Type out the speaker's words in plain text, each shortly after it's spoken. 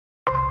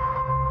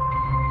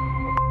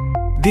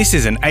This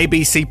is an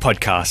ABC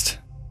podcast.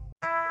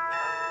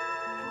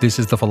 This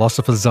is the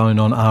Philosopher's Zone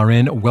on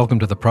RN. Welcome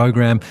to the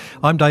program.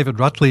 I'm David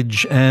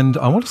Rutledge, and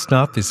I want to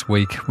start this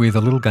week with a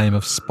little game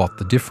of Spot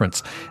the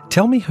Difference.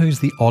 Tell me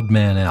who's the odd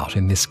man out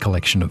in this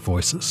collection of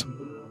voices.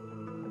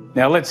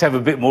 Now let's have a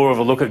bit more of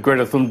a look at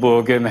Greta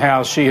Thunberg and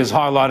how she has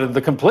highlighted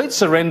the complete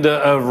surrender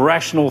of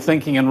rational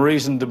thinking and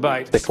reasoned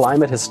debate. The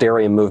climate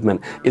hysteria movement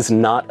is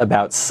not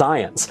about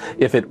science.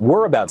 If it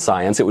were about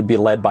science, it would be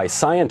led by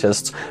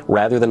scientists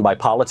rather than by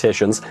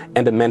politicians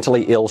and a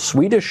mentally ill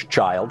Swedish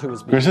child who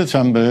is... Greta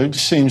Thunberg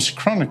seems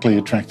chronically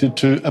attracted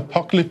to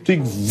apocalyptic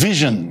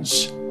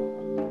visions,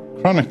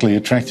 chronically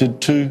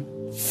attracted to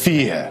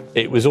fear.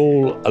 It was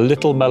all a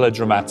little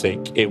melodramatic.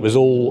 It was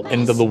all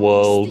end of the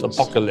world,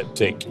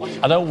 apocalyptic.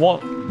 I don't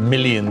want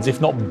millions, if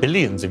not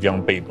billions of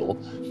young people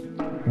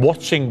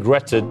watching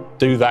Greta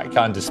do that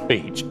kind of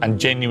speech and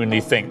genuinely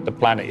think the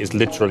planet is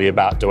literally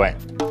about to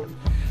end.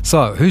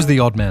 So, who's the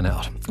odd man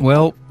out?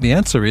 Well, the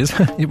answer is,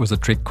 it was a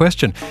trick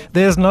question.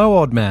 There's no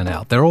odd man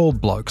out. They're all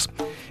blokes.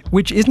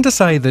 Which isn't to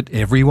say that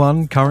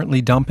everyone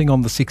currently dumping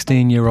on the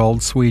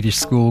 16-year-old Swedish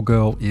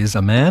schoolgirl is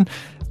a man,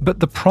 but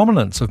the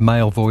prominence of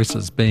male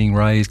voices being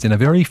raised in a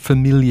very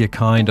familiar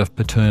kind of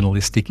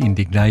paternalistic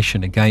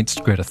indignation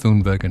against Greta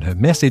Thunberg and her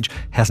message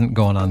hasn't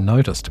gone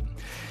unnoticed.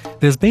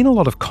 There's been a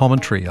lot of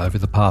commentary over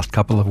the past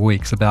couple of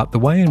weeks about the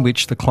way in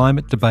which the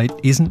climate debate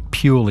isn't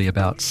purely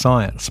about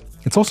science.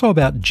 It's also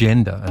about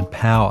gender and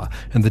power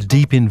and the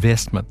deep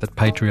investment that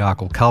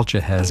patriarchal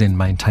culture has in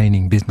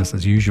maintaining business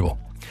as usual.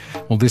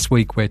 Well, this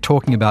week we're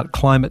talking about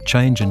climate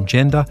change and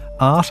gender,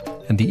 art,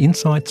 and the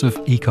insights of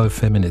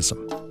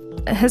ecofeminism.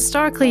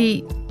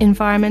 Historically,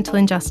 environmental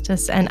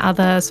injustice and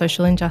other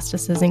social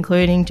injustices,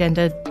 including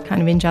gender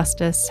kind of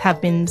injustice, have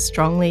been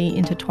strongly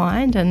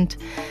intertwined, and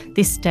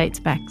this dates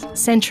back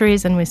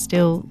centuries, and we're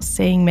still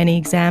seeing many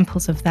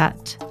examples of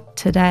that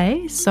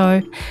today.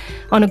 So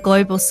on a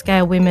global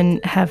scale, women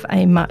have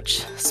a much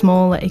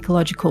smaller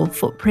ecological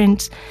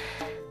footprint,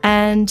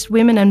 and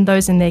women and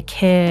those in their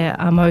care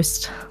are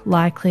most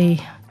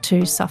likely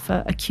to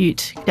suffer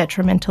acute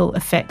detrimental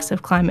effects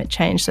of climate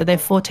change. So they're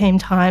 14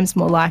 times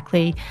more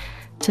likely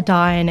to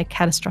die in a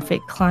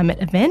catastrophic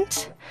climate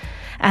event,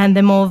 and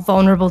they're more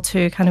vulnerable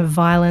to kind of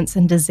violence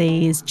and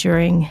disease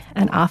during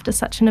and after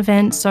such an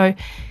event. So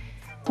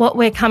what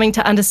we're coming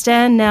to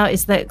understand now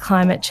is that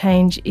climate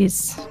change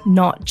is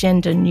not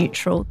gender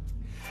neutral.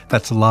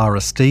 That's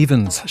Lara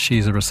Stevens.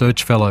 She's a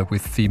research fellow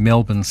with the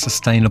Melbourne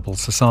Sustainable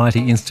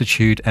Society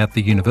Institute at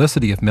the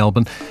University of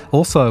Melbourne,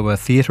 also a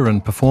theatre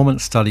and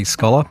performance studies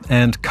scholar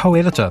and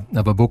co-editor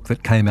of a book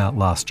that came out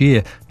last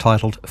year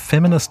titled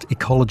Feminist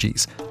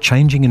Ecologies: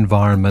 Changing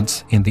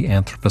Environments in the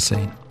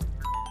Anthropocene.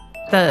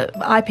 The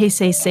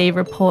IPCC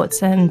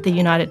reports and the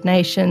United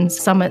Nations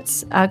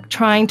summits are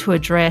trying to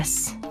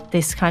address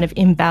this kind of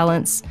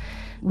imbalance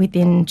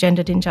within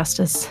gendered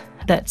injustice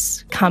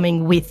that's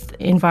coming with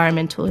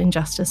environmental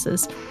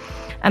injustices.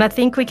 And I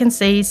think we can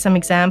see some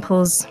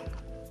examples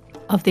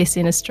of this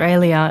in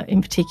Australia,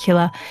 in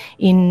particular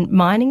in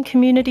mining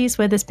communities,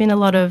 where there's been a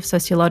lot of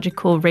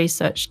sociological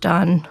research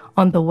done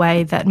on the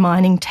way that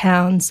mining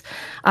towns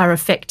are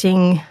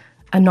affecting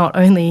not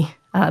only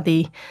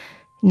the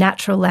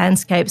natural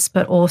landscapes,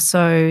 but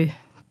also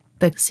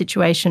the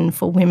situation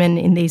for women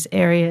in these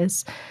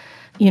areas.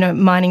 You know,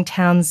 mining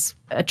towns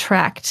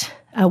attract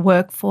a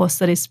workforce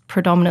that is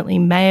predominantly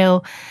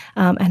male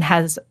and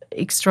has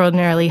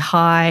extraordinarily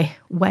high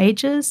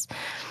wages.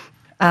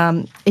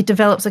 It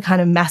develops a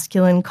kind of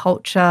masculine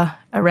culture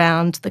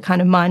around the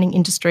kind of mining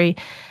industry,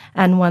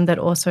 and one that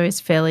also is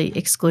fairly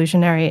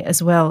exclusionary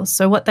as well.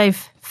 So what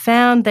they've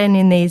found then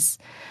in these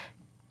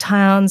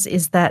towns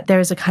is that there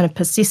is a kind of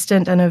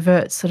persistent and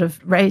overt sort of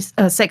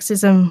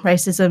sexism,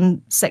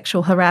 racism,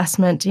 sexual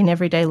harassment in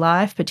everyday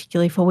life,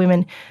 particularly for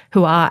women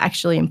who are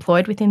actually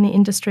employed within the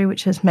industry,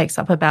 which makes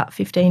up about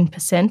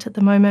 15% at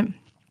the moment.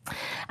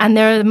 And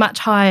there are much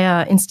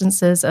higher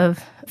instances of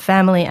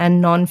family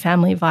and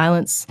non-family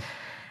violence.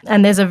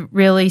 And there's a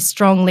really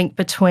strong link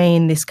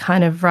between this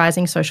kind of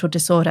rising social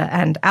disorder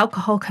and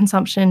alcohol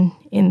consumption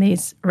in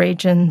these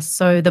regions.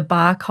 So the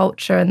bar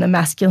culture and the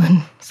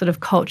masculine sort of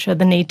culture,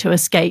 the need to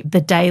escape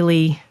the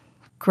daily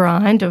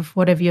grind of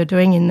whatever you're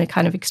doing in the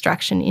kind of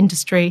extraction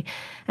industry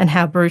and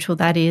how brutal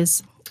that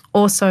is,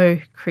 also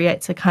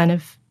creates a kind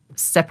of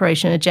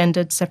separation, a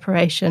gendered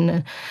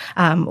separation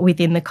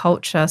within the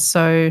culture.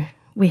 So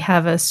we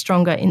have a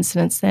stronger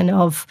incidence then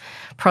of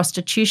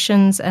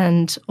prostitutions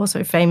and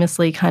also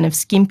famously kind of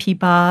skimpy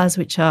bars,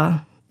 which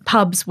are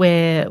pubs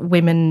where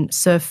women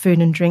serve food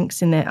and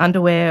drinks in their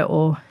underwear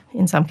or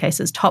in some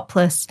cases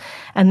topless.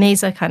 And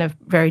these are kind of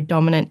very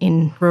dominant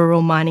in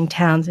rural mining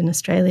towns in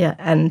Australia.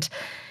 And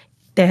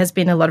there has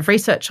been a lot of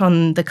research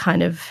on the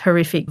kind of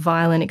horrific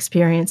violent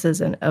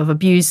experiences of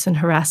abuse and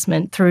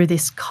harassment through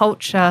this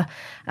culture,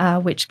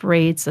 which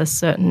breeds a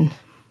certain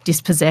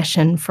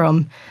dispossession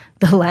from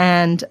the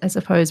land, I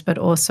suppose, but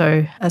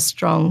also a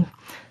strong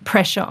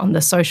pressure on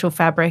the social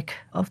fabric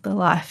of the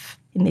life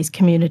in these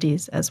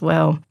communities as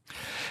well.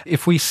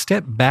 If we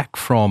step back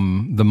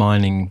from the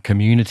mining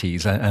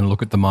communities and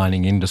look at the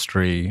mining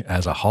industry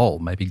as a whole,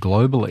 maybe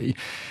globally,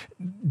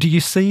 do you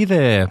see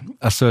there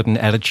a certain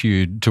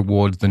attitude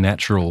towards the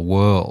natural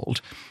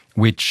world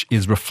which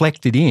is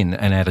reflected in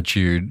an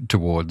attitude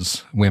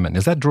towards women?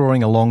 Is that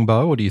drawing a long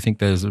bow, or do you think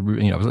there's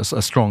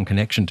a strong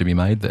connection to be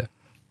made there?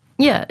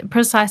 Yeah,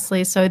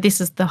 precisely. So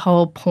this is the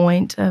whole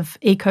point of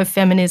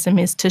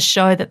ecofeminism, is to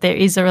show that there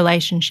is a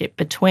relationship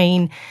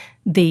between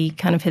the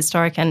kind of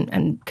historic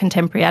and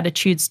contemporary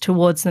attitudes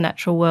towards the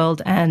natural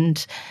world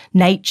and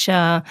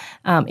nature,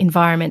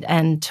 environment,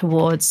 and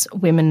towards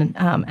women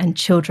and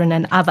children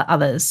and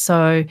others.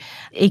 So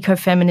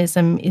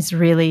ecofeminism is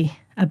really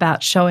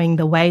about showing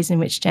the ways in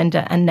which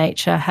gender and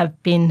nature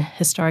have been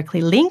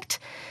historically linked,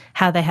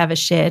 how they have a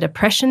shared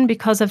oppression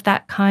because of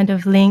that kind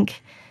of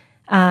link,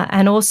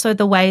 and also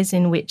the ways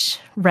in which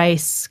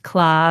race,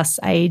 class,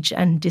 age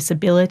and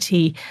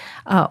disability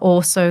are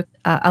also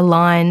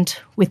aligned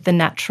with the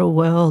natural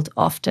world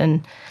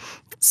often.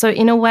 So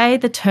in a way,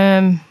 the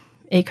term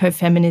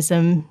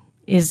ecofeminism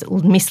is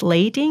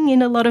misleading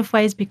in a lot of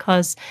ways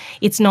because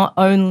it's not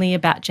only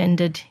about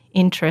gendered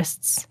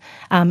interests.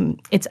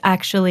 It's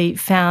actually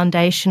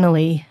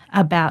foundationally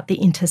about the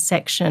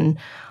intersection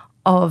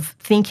of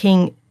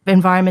thinking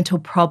environmental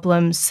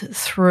problems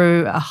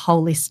through a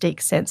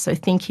holistic sense. So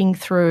thinking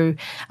through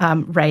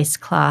race,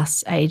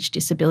 class, age,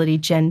 disability,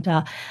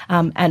 gender,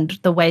 and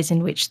the ways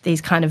in which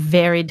these kind of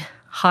varied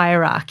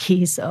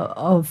hierarchies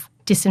of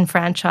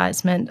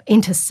disenfranchisement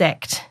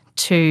intersect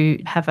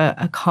to have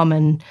a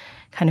common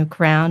kind of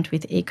ground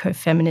with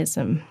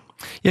ecofeminism.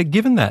 Yeah,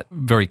 given that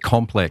very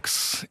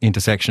complex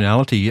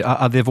intersectionality,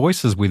 are there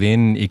voices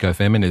within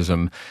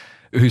ecofeminism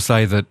who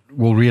say that,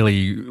 well,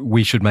 really,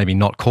 we should maybe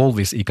not call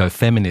this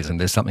ecofeminism?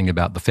 There's something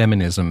about the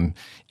feminism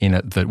in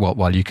it that, well,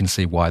 while you can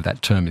see why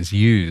that term is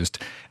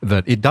used,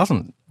 that it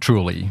doesn't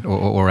truly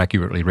or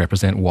accurately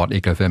represent what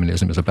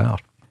ecofeminism is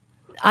about.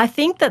 I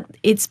think that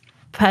it's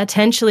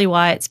potentially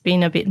why it's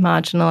been a bit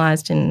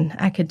marginalised in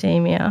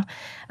academia,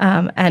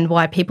 and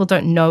why people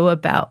don't know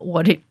about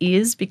what it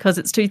is, because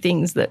it's two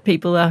things that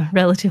people are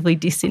relatively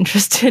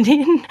disinterested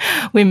in,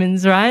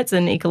 women's rights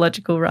and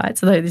ecological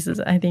rights, although this is,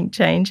 I think,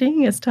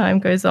 changing as time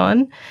goes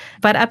on.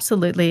 But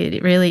absolutely,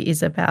 it really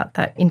is about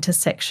that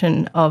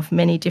intersection of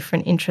many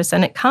different interests,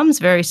 and it comes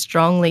very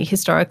strongly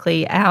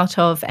historically out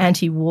of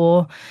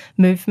anti-war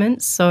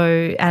movements,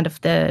 so out of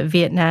the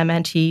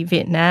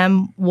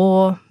anti-Vietnam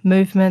War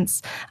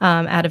movements,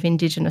 out of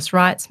Indigenous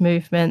rights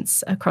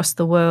movements across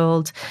the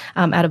world,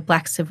 out of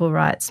Black civil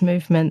rights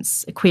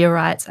movements, queer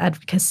rights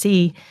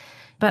advocacy.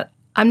 But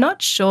I'm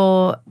not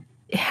sure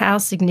how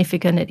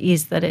significant it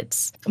is that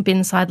it's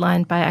been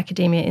sidelined by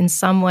academia in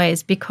some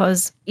ways,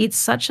 because it's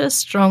such a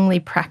strongly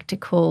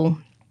practical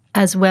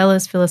as well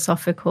as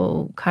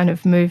philosophical kind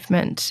of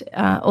movement.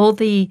 All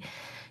the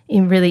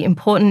really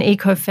important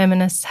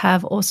ecofeminists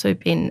have also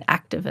been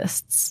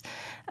activists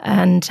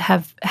and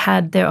have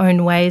had their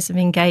own ways of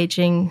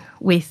engaging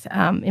with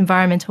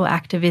environmental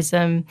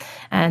activism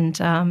and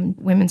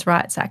women's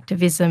rights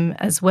activism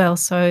as well.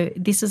 So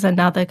this is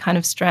another kind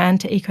of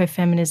strand to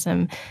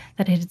ecofeminism,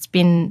 that it's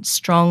been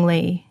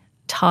strongly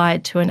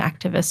tied to an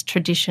activist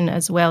tradition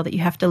as well, that you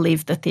have to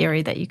live the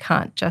theory, that you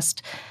can't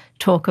just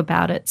talk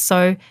about it.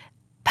 So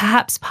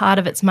perhaps part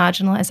of its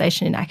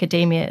marginalisation in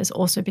academia is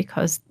also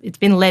because it's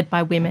been led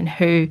by women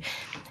who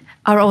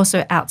are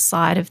also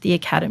outside of the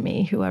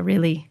academy, who are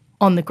really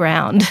on the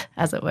ground,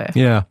 as it were.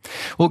 Yeah.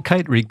 Well,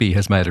 Kate Rigby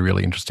has made a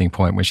really interesting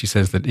point when she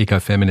says that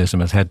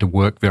ecofeminism has had to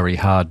work very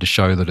hard to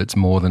show that it's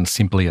more than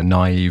simply a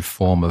naive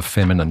form of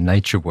feminine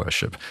nature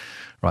worship.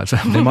 Right, so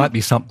there might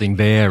be something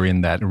there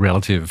in that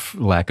relative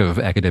lack of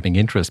academic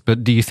interest.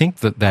 But do you think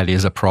that that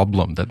is a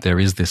problem, that there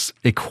is this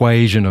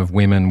equation of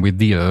women with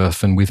the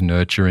earth and with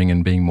nurturing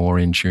and being more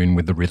in tune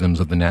with the rhythms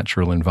of the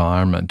natural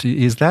environment?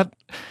 Is that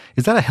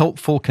a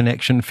helpful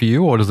connection for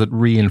you, or does it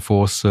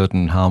reinforce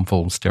certain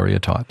harmful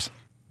stereotypes?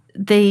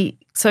 The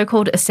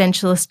so-called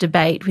essentialist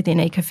debate within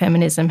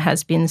ecofeminism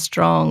has been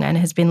strong and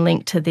has been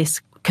linked to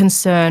this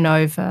concern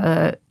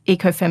over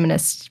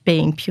ecofeminists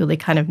being purely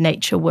kind of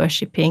nature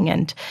worshipping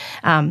and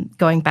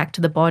going back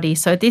to the body.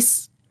 So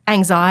this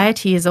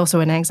anxiety is also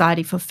an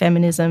anxiety for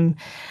feminism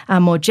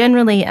more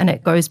generally, and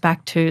it goes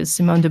back to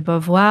Simone de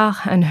Beauvoir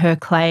and her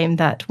claim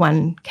that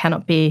one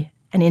cannot be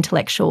an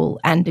intellectual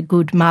and a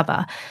good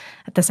mother.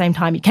 At the same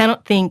time, you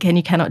cannot think and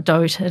you cannot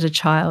dote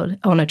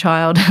on a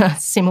child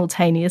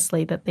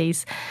simultaneously, that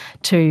these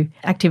two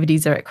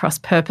activities are at cross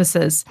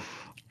purposes.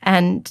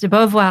 And de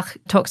Beauvoir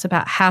talks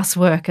about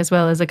housework as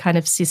well as a kind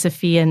of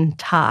Sisyphean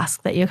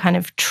task, that you're kind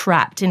of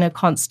trapped in a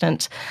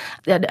constant,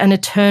 an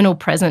eternal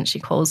presence, she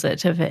calls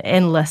it, of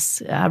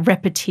endless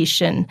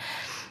repetition.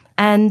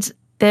 And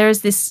there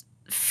is this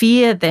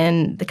fear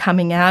then, the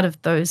coming out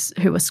of those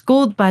who were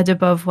schooled by de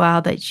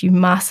Beauvoir, that you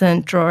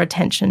mustn't draw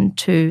attention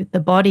to the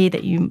body,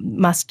 that you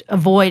must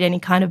avoid any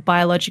kind of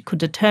biological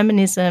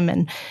determinism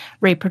and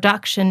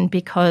reproduction,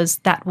 because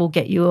that will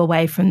get you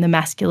away from the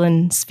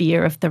masculine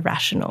sphere of the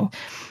rational.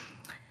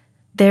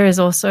 There is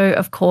also,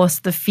 of course,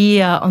 the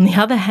fear, on the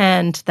other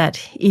hand, that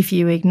if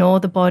you ignore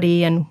the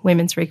body and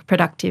women's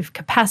reproductive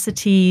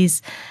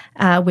capacities,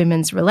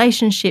 women's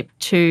relationship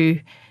to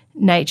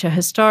nature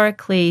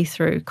historically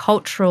through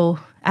cultural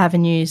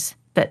avenues,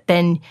 that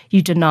then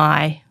you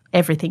deny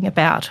everything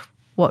about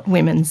what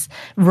women's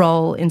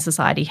role in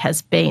society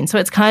has been. So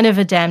it's kind of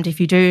a damned if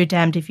you do,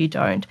 damned if you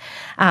don't,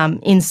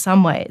 in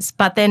some ways.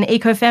 But then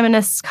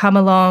ecofeminists come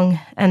along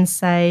and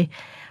say,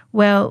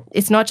 well,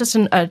 it's not just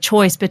a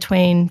choice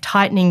between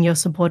tightening your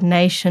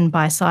subordination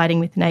by siding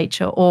with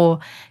nature or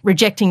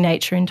rejecting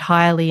nature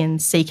entirely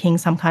and seeking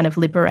some kind of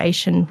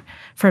liberation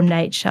from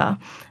nature.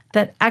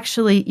 That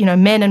actually,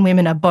 men and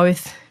women are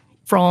both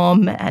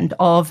from and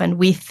of and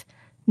with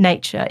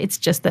nature. It's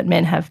just that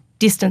men have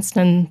distanced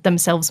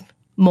themselves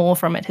more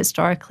from it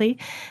historically,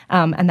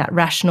 and that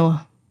rational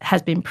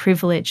has been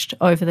privileged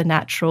over the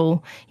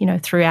natural,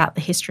 throughout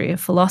the history of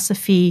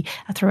philosophy,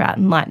 throughout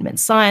Enlightenment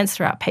science,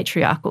 throughout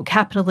patriarchal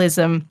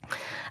capitalism.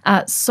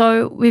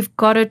 So we've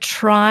got to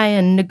try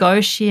and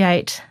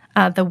negotiate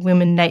the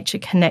women-nature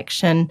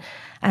connection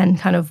and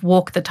kind of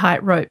walk the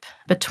tightrope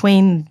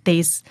between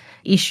these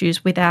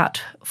issues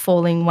without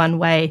falling one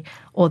way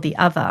or the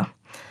other.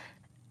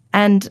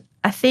 And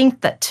I think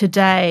that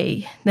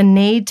today the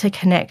need to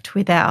connect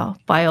with our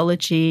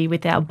biology,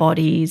 with our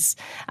bodies,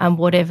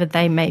 whatever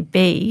they may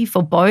be,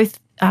 for both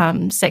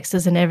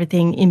sexes and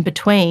everything in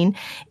between,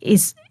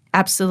 is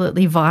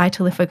absolutely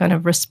vital if we're going to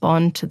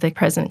respond to the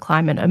present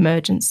climate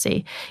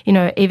emergency.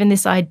 Even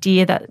this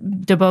idea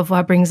that de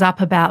Beauvoir brings up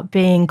about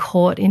being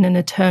caught in an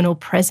eternal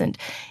present.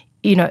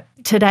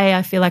 Today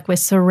I feel like we're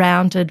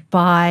surrounded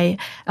by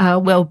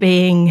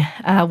well-being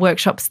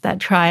workshops that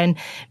try and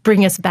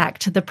bring us back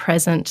to the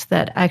present,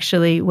 that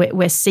actually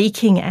we're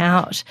seeking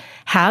out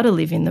how to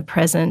live in the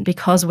present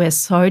because we're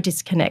so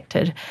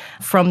disconnected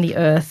from the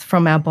earth,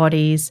 from our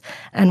bodies,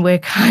 and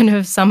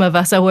some of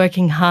us are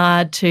working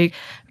hard to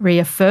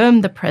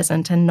reaffirm the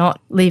present and not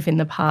live in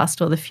the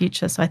past or the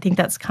future. So I think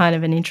that's kind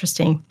of an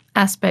interesting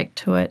aspect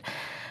to it.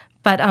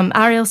 But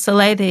Ariel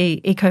Soleil,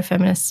 the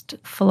ecofeminist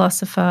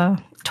philosopher,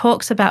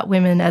 talks about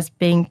women as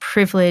being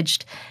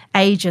privileged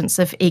agents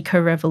of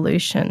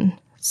eco-revolution.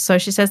 So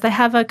she says they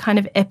have a kind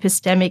of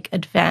epistemic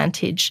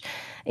advantage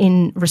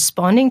in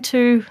responding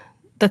to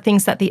the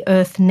things that the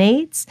earth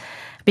needs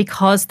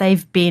because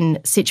they've been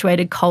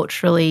situated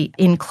culturally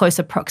in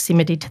closer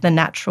proximity to the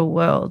natural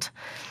world.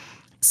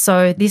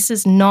 So this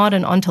is not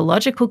an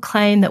ontological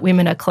claim that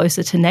women are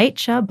closer to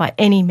nature by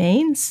any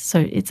means.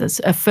 So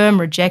it's a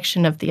firm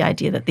rejection of the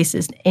idea that this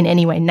is in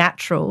any way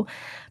natural.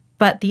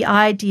 But the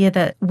idea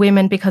that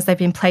women, because they've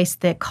been placed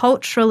there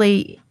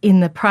culturally in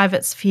the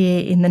private sphere,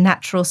 in the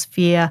natural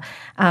sphere,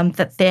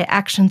 that their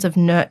actions of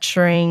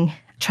nurturing,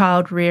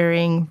 child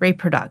rearing,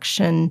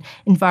 reproduction,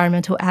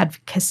 environmental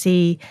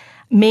advocacy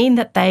mean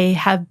that they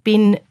have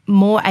been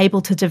more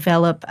able to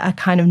develop a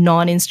kind of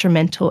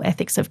non-instrumental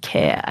ethics of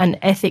care, an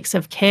ethics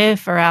of care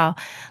for our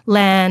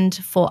land,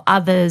 for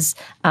others,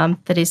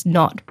 that is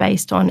not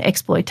based on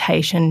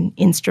exploitation,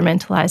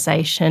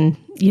 instrumentalisation,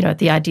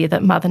 the idea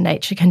that Mother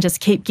Nature can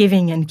just keep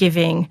giving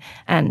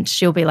and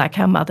she'll be like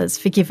our mothers,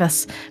 forgive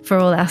us for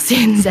all our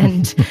sins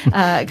and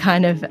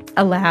kind of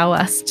allow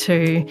us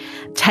to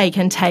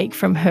take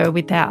from her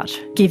without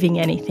giving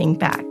anything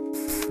back.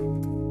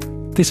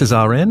 This is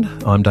RN.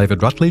 I'm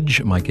David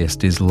Rutledge. My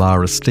guest is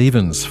Lara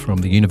Stevens from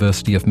the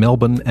University of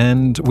Melbourne,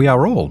 and we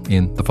are all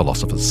in the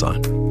Philosopher's Zone.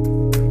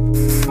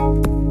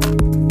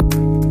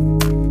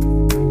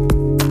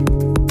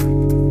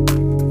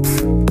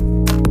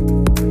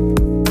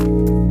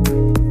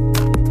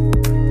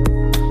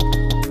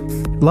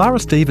 Lara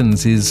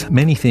Stevens is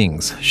many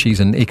things. She's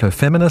an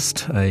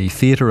ecofeminist, a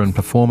theatre and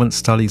performance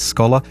studies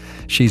scholar,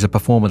 she's a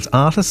performance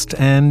artist,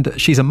 and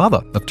she's a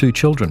mother of 2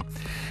 children.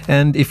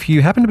 And if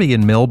you happen to be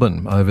in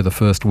Melbourne over the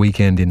first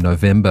weekend in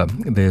November,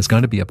 there's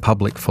going to be a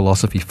public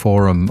philosophy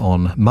forum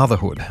on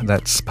motherhood.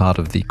 That's part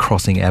of the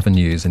Crossing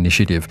Avenues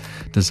initiative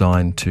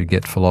designed to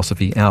get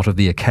philosophy out of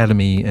the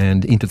academy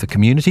and into the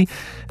community.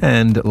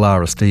 And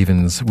Lara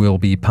Stevens will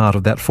be part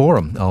of that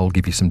forum. I'll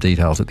give you some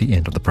details at the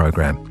end of the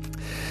program.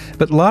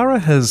 But Lara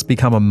has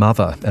become a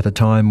mother at a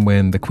time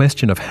when the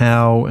question of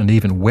how and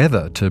even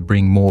whether to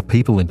bring more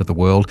people into the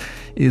world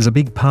is a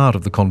big part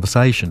of the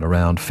conversation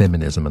around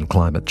feminism and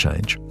climate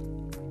change.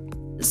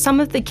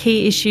 Some of the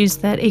key issues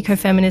that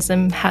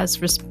ecofeminism has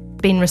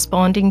been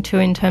responding to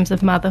in terms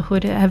of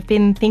motherhood have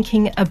been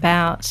thinking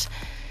about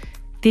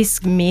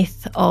this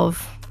myth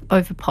of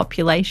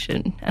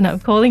overpopulation. And I'm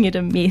calling it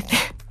a myth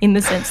in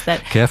the sense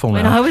that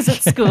when I was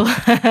at school,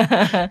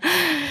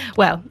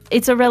 well,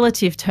 it's a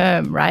relative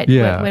term, right?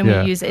 When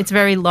we use it, it's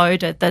very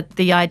loaded, that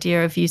the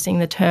idea of using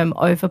the term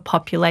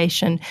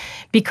overpopulation,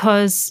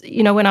 because,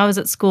 when I was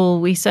at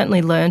school, we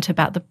certainly learnt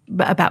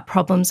about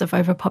problems of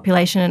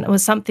overpopulation, and it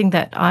was something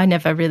that I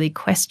never really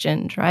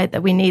questioned, right?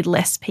 That we need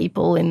less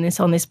people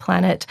on this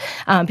planet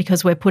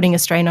because we're putting a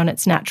strain on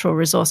its natural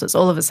resources.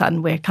 All of a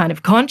sudden, we're kind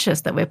of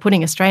conscious that we're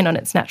putting a strain on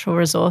its natural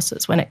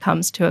resources when it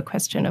comes to a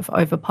question of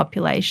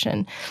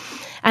overpopulation.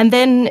 And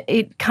then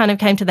it kind of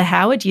came to the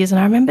Howard years,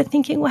 and I remember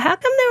thinking, well, how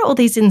come there are all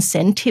these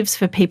incentives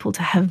for people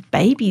to have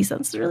babies?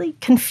 That's really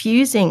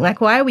confusing.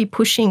 Like, why are we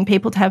pushing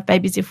people to have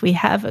babies if we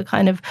have a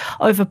kind of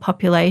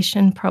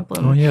overpopulation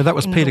problem? Oh, yeah, that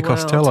was Peter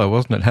Costello,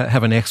 wasn't it?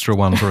 Have an extra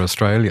one for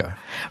Australia.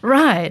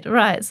 Right.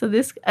 So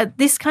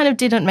this kind of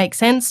didn't make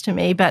sense to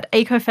me, but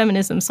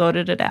ecofeminism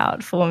sorted it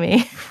out for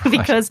me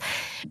because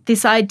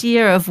this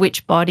idea of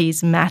which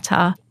bodies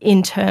matter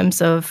in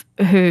terms of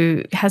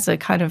who has a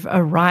kind of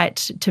a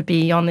right to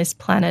be on this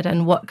planet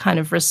and what kind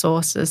of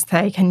resources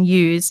they can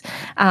use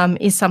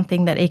is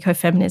something that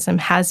ecofeminism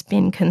has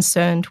been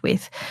concerned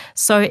with.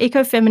 So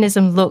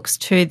ecofeminism looks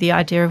to the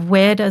idea of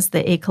where does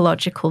the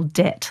ecological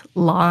debt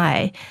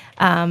lie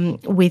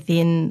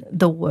within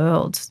the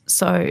world.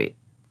 So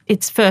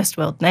it's first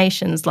world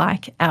nations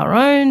like our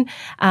own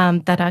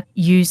that are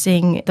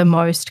using the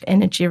most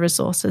energy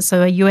resources.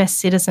 So a US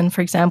citizen,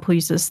 for example,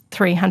 uses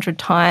 300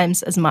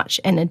 times as much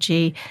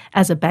energy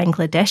as a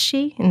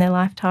Bangladeshi in their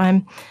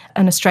lifetime.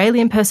 An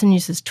Australian person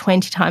uses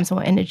 20 times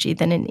more energy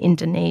than an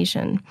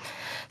Indonesian.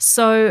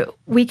 So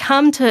we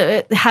come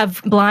to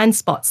have blind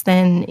spots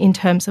then in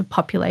terms of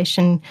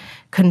population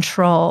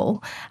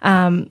control,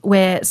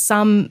 where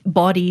some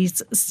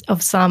bodies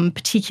of some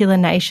particular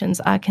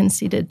nations are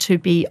considered to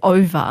be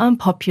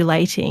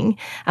overpopulating,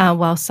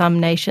 while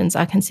some nations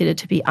are considered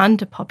to be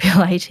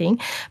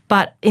underpopulating.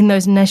 But in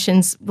those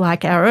nations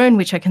like our own,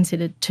 which are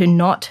considered to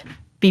not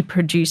be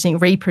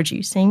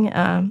reproducing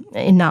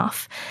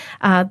enough,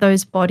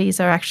 those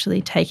bodies are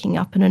actually taking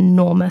up an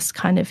enormous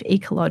kind of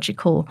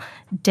ecological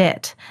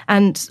debt.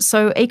 And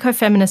so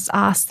ecofeminists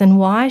ask, then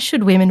why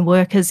should women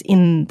workers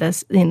in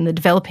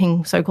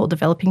the so-called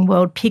developing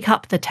world pick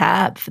up the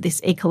tab for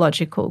this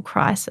ecological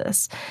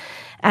crisis?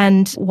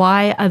 And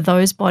why are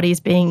those bodies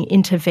being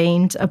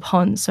intervened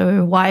upon?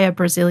 So why are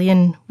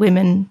Brazilian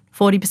women,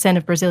 40%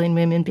 of Brazilian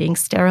women being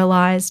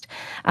sterilised?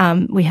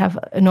 We have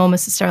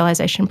enormous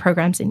sterilisation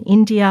programs in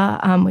India,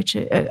 which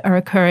are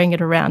occurring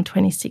at around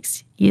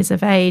 26 years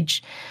of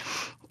age.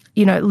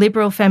 You know,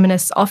 liberal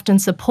feminists often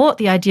support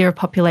the idea of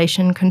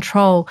population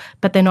control,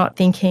 but they're not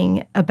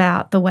thinking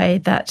about the way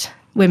that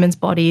women's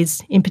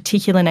bodies in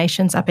particular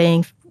nations are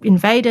being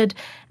invaded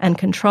and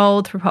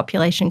controlled through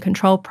population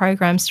control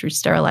programs, through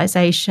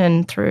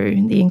sterilisation,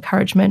 through the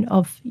encouragement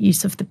of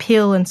use of the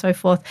pill and so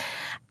forth,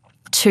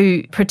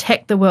 to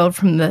protect the world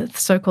from the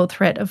so-called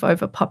threat of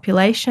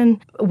overpopulation,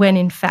 when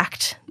in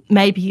fact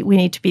maybe we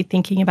need to be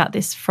thinking about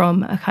this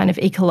from a kind of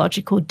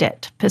ecological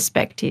debt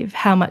perspective.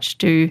 How much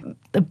do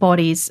the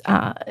bodies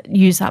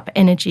use up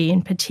energy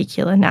in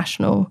particular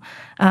national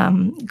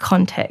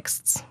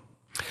contexts?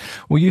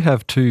 Well, you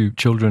have 2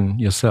 children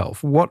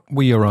yourself. What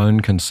were your own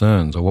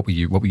concerns, or what were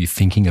you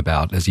thinking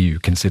about as you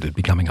considered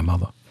becoming a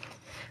mother?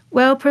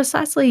 Well,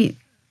 precisely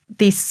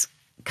this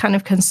kind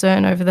of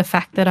concern over the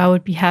fact that I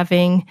would be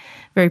having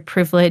very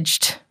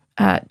privileged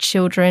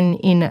children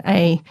in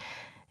a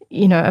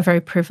very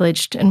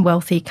privileged and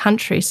wealthy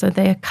country. So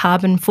their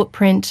carbon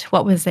footprint,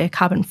 what was their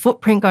carbon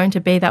footprint going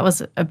to be? That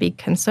was a big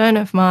concern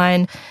of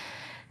mine.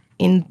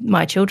 In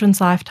my children's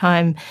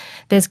lifetime,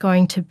 there's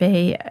going to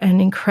be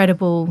an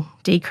incredible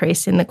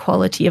decrease in the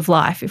quality of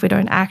life if we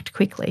don't act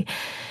quickly.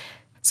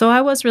 So I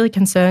was really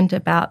concerned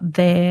about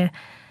their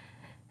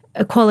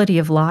quality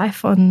of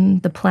life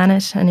on the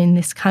planet and in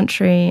this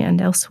country and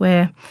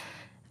elsewhere.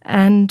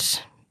 And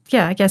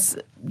yeah, I guess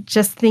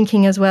just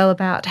thinking as well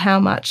about how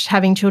much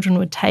having children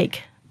would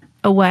take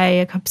away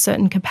a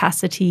certain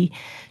capacity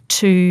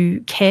to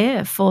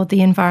care for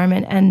the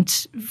environment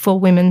and for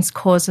women's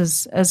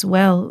causes as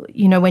well.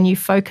 You know, when you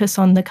focus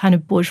on the kind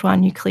of bourgeois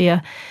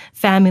nuclear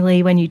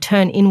family, when you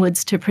turn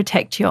inwards to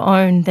protect your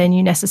own, then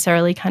you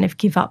necessarily kind of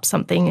give up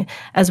something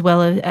as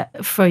well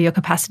for your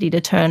capacity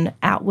to turn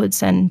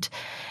outwards and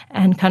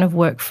kind of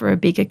work for a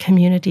bigger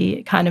community.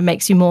 It kind of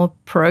makes you more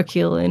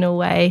parochial in a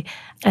way.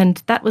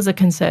 And that was a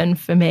concern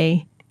for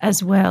me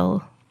as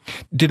well.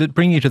 Did it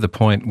bring you to the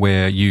point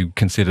where you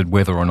considered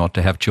whether or not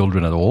to have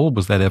children at all?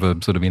 Was that ever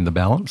sort of in the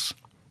balance?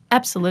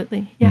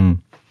 Absolutely, yeah. Mm.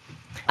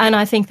 And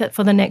I think that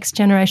for the next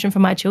generation, for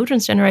my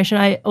children's generation,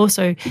 I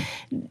also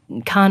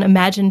can't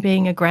imagine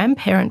being a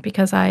grandparent,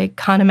 because I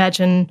can't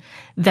imagine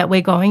that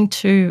we're going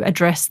to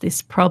address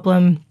this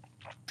problem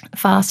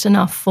fast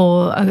enough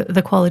for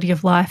the quality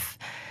of life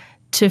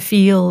to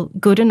feel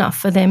good enough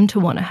for them to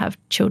want to have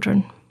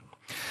children.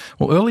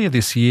 Well, earlier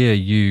this year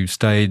you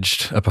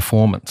staged a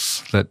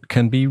performance that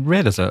can be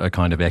read as a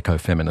kind of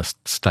ecofeminist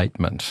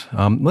statement.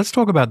 Let's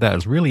talk about that.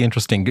 It's really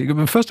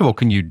interesting. First of all,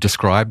 can you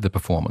describe the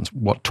performance?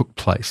 What took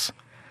place?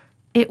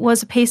 It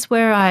was a piece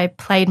where I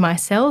played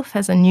myself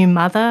as a new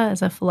mother,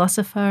 as a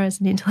philosopher, as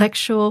an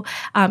intellectual,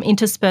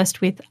 interspersed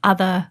with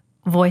other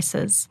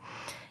voices.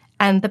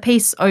 And the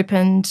piece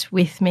opened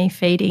with me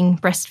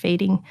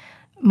breastfeeding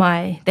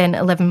my then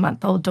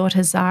 11-month-old daughter,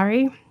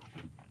 Zari.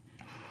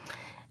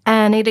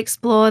 And it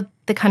explored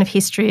the kind of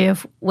history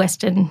of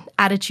Western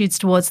attitudes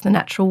towards the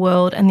natural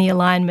world and the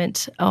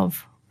alignment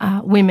of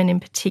women in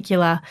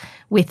particular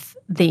with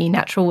the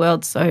natural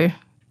world. So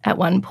at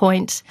one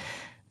point,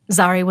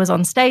 Zari was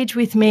on stage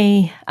with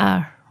me,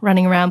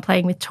 running around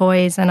playing with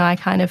toys, and I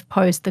kind of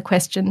posed the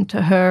question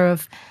to her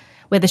of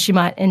whether she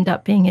might end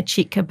up being a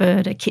chick, a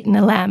bird, a kitten,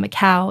 a lamb, a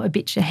cow, a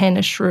bitch, a hen,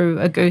 a shrew,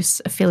 a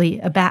goose, a filly,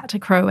 a bat, a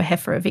crow, a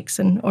heifer, a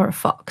vixen, or a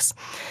fox.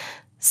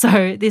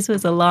 So this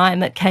was a line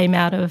that came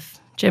out of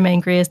Germaine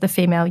Greer's The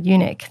Female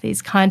Eunuch,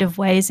 these kind of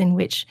ways in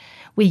which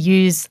we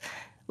use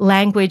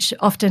language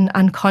often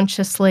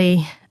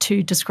unconsciously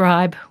to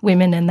describe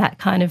women and that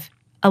kind of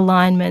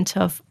alignment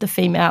of the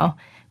female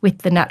with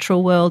the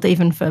natural world,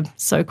 even for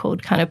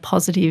so-called kind of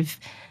positive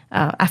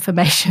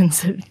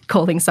affirmations,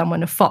 calling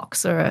someone a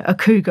fox or a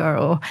cougar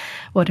or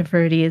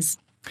whatever it is.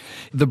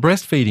 The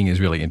breastfeeding is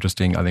really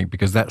interesting, I think,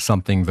 because that's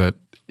something that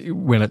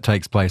when it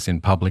takes place in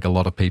public, a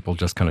lot of people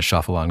just kind of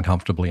shuffle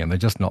uncomfortably and they're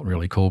just not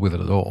really cool with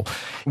it at all.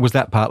 Was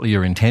that partly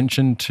your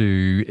intention,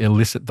 to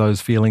elicit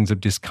those feelings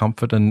of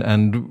discomfort?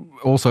 And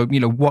also,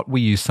 what were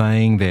you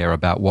saying there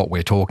about what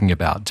we're talking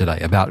about today,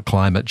 about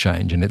climate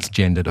change and its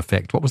gendered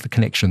effect? What was the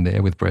connection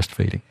there with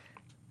breastfeeding?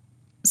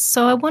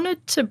 So I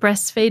wanted to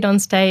breastfeed on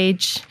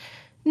stage,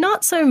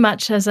 not so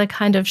much as a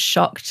kind of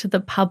shock to the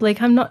public.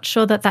 I'm not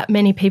sure that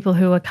many people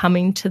who were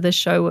coming to the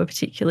show were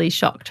particularly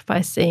shocked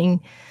by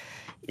seeing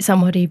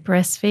somebody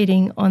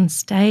breastfeeding on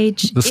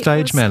stage. The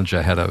stage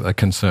manager had a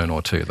concern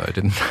or two, though,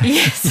 didn't they?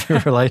 Yes.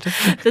 Related?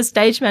 The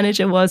stage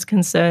manager was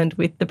concerned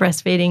with the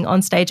breastfeeding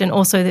on stage and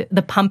also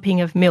the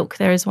pumping of milk.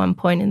 There is one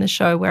point in the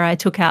show where I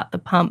took out the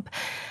pump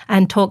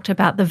and talked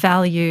about the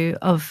value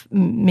of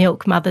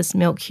milk, mother's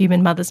milk,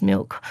 human mother's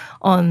milk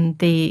on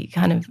the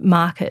kind of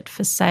market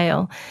for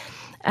sale,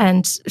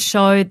 and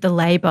showed the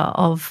labour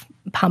of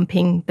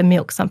pumping the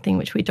milk, something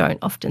which we don't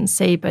often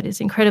see but is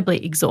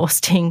incredibly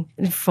exhausting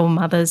for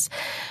mothers.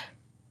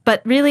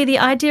 But really the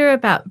idea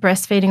about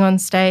breastfeeding on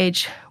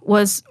stage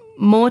was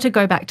more to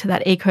go back to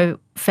that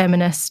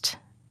eco-feminist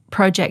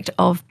project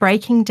of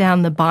breaking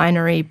down the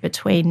binary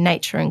between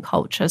nature and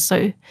culture.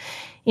 So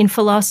in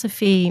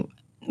philosophy,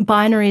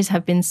 binaries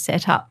have been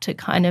set up to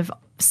kind of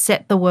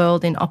set the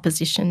world in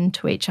opposition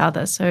to each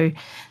other. So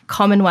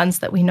common ones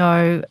that we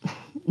know,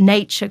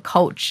 nature,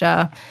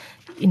 culture,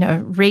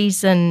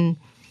 reason,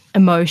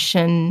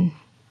 emotion.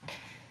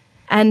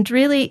 And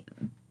really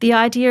the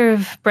idea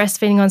of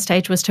breastfeeding on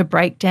stage was to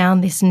break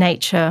down this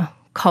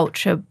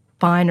nature-culture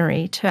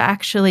binary, to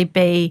actually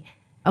be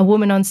a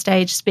woman on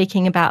stage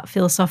speaking about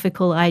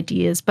philosophical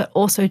ideas, but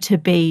also to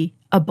be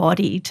a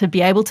body, to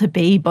be able to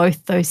be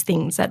both those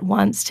things at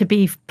once, to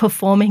be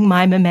performing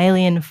my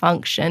mammalian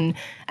function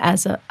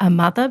as a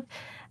mother,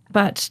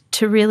 but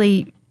to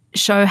really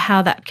show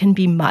how that can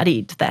be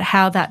muddied, that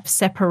how that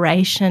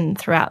separation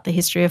throughout the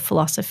history of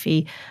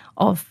philosophy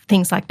of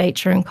things like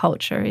nature and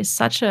culture is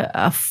such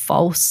a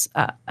false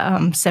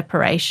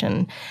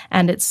separation,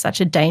 and it's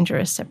such a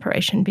dangerous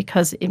separation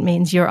because it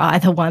means you're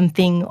either one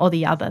thing or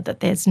the other, that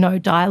there's no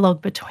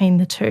dialogue between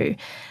the two.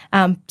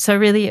 So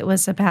really it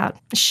was about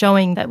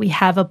showing that we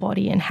have a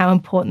body and how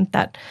important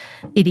that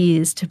it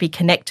is to be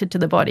connected to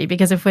the body,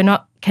 because if we're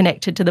not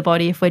connected to the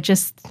body, if we're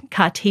just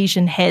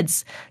Cartesian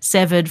heads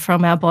severed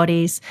from our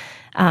bodies,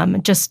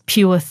 just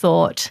pure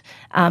thought,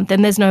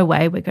 then there's no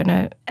way we're going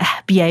to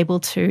be able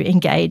to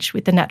engage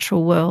with the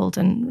natural world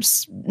and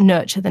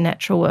nurture the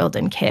natural world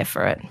and care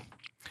for it.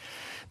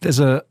 There's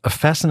a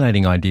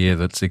fascinating idea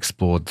that's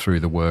explored through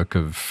the work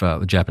of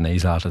the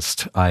Japanese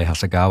artist Ai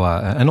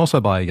Hasegawa and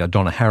also by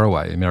Donna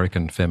Haraway,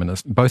 American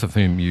feminist, both of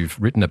whom you've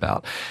written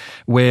about,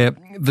 where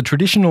the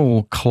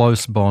traditional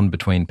close bond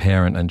between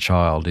parent and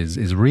child is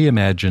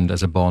reimagined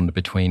as a bond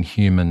between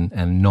human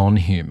and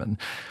non-human.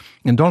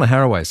 And Donna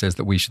Haraway says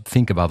that we should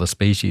think of other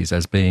species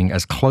as being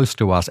as close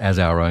to us as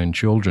our own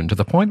children, to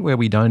the point where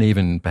we don't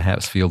even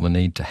perhaps feel the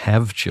need to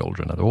have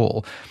children at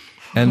all.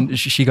 And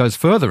she goes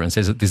further and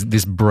says that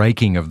this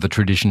breaking of the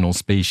traditional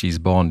species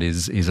bond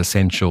is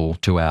essential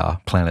to our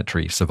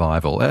planetary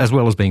survival, as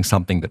well as being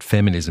something that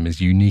feminism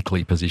is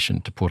uniquely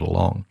positioned to put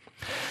along.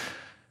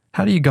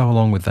 How do you go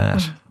along with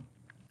that?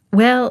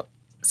 Well,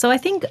 so I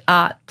think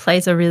art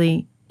plays a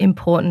really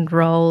important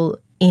role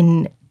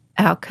in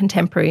our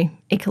contemporary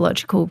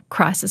ecological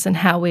crisis and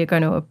how we're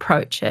going to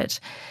approach it.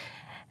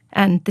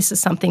 And this is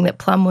something that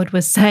Plumwood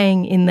was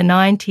saying in the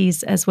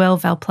 90s as well,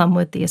 Val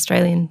Plumwood, the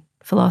Australian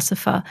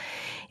philosopher,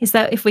 is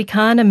that if we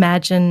can't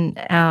imagine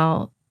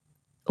our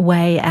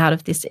way out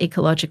of this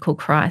ecological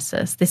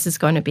crisis, this is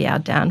going to be our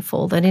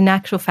downfall, that in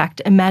actual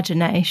fact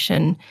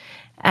imagination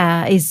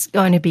is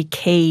going to be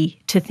key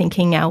to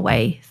thinking our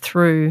way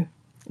through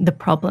the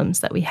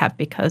problems that we have,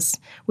 because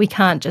we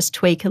can't just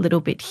tweak a little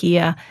bit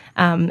here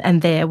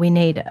and there. We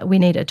need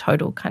a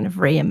total kind of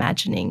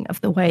reimagining of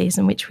the ways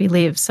in which we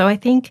live. So I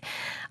think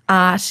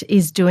art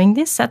is doing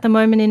this at the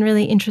moment in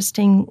really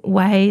interesting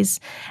ways,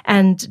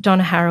 and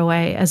Donna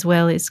Haraway as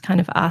well is kind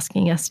of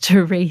asking us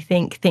to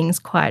rethink things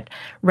quite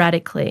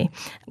radically.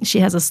 She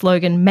has a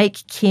slogan,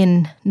 "Make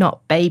kin,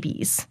 not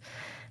babies."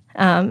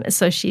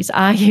 So she's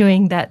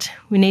arguing that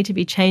we need to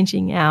be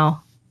changing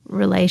our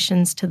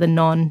relations to the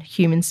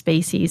non-human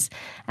species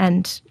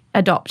and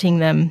adopting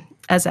them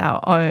as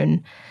our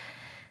own.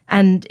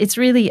 And it's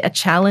really a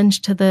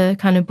challenge to the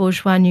kind of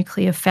bourgeois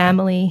nuclear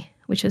family,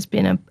 which has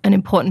been an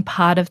important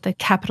part of the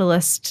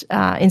capitalist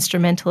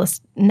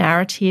instrumentalist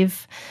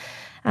narrative.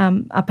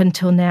 up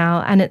until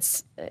now. And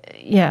it's,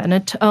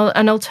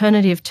 an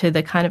alternative to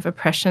the kind of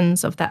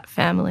oppressions of that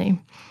family.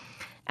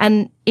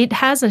 And it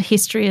has a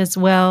history as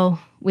well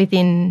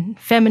within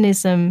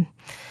feminism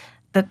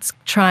that's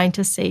trying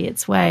to see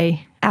its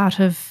way out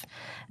of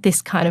this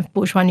kind of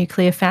bourgeois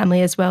nuclear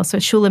family as well. So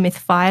Shulamith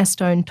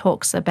Firestone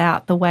talks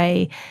about the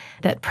way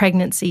that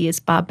pregnancy is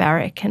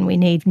barbaric and we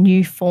need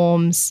new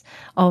forms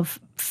of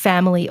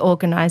family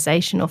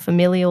organisation or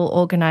familial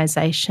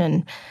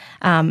organisation,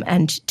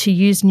 and to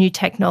use new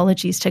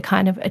technologies to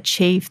kind of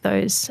achieve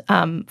those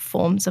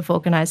forms of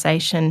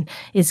organisation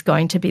is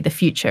going to be the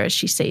future as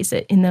she sees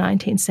it in the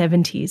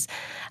 1970s.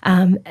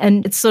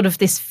 And it's sort of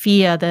this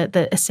fear,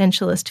 the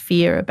essentialist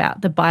fear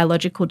about the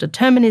biological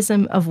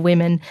determinism of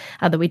women,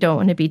 that we don't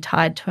want to be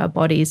tied to our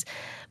bodies.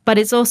 But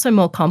it's also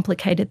more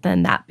complicated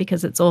than that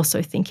because it's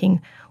also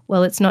thinking,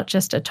 well, it's not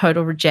just a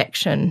total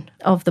rejection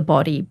of the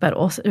body, but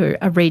also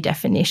a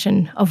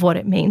redefinition of what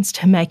it means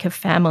to make a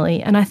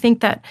family. And I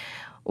think that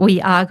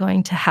we are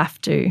going to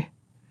have to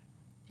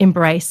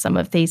embrace some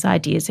of these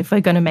ideas if we're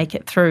going to make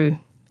it through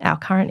our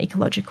current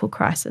ecological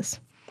crisis.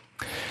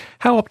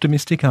 How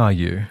optimistic are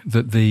you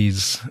that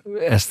these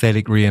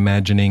aesthetic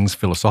reimaginings,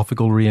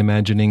 philosophical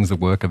reimaginings, the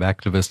work of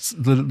activists,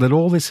 that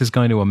all this is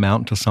going to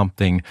amount to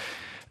something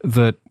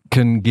that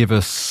can give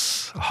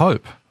us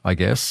hope, I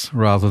guess,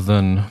 rather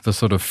than the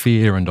sort of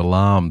fear and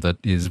alarm that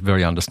is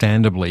very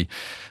understandably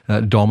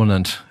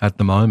dominant at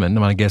the moment?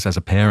 I mean, I guess as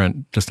a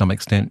parent, to some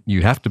extent,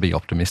 you have to be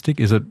optimistic.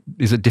 Is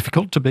it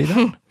difficult to be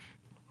that?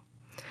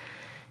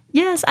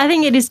 Yes, I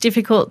think it is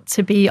difficult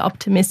to be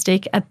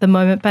optimistic at the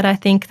moment, but I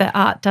think that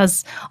art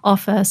does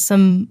offer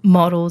some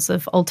models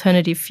of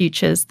alternative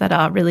futures that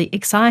are really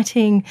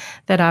exciting,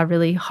 that are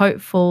really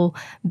hopeful,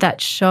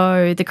 that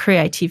show the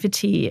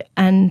creativity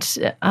and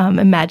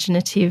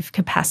imaginative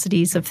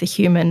capacities of the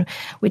human,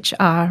 which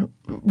are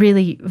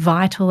really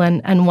vital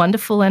and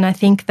wonderful. And I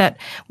think that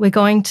we're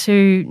going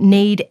to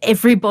need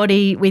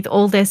everybody with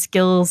all their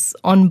skills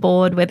on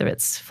board, whether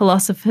it's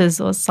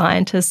philosophers or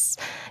scientists,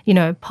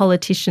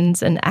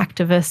 politicians and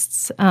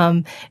activists.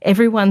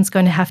 Everyone's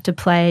going to have to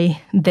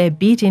play their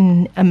bit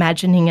in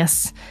imagining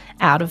us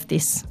out of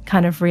this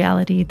kind of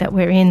reality that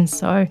we're in.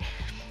 So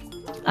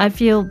I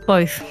feel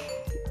both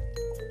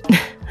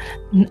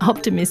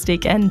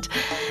optimistic and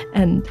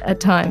at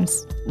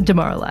times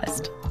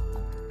demoralised.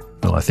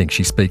 Well, I think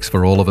she speaks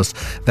for all of us.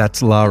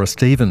 That's Lara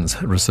Stevens,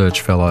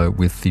 Research Fellow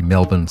with the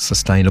Melbourne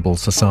Sustainable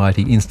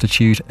Society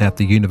Institute at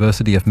the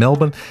University of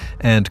Melbourne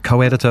and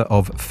co-editor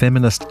of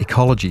Feminist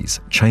Ecologies,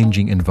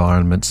 Changing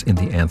Environments in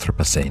the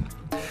Anthropocene.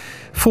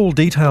 Full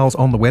details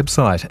on the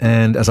website,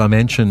 and as I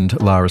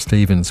mentioned, Lara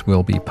Stevens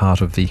will be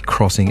part of the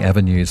Crossing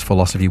Avenues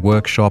Philosophy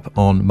Workshop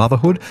on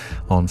Motherhood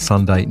on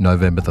Sunday,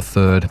 November the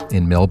 3rd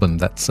in Melbourne.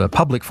 That's a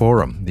public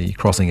forum. The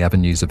Crossing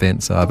Avenues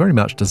events are very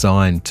much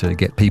designed to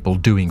get people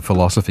doing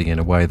philosophy in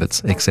a way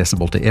that's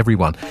accessible to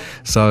everyone.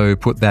 So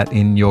put that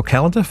in your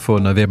calendar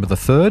for November the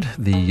 3rd.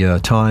 The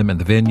time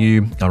and the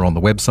venue are on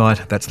the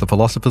website. That's the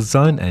Philosopher's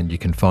Zone, and you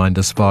can find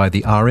us via the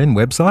RN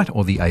website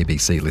or the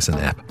ABC Listen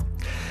app.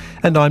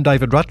 And I'm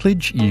David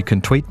Rutledge. You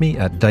can tweet me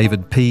at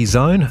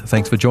DavidPZone.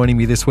 Thanks for joining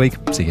me this week.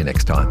 See you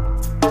next time.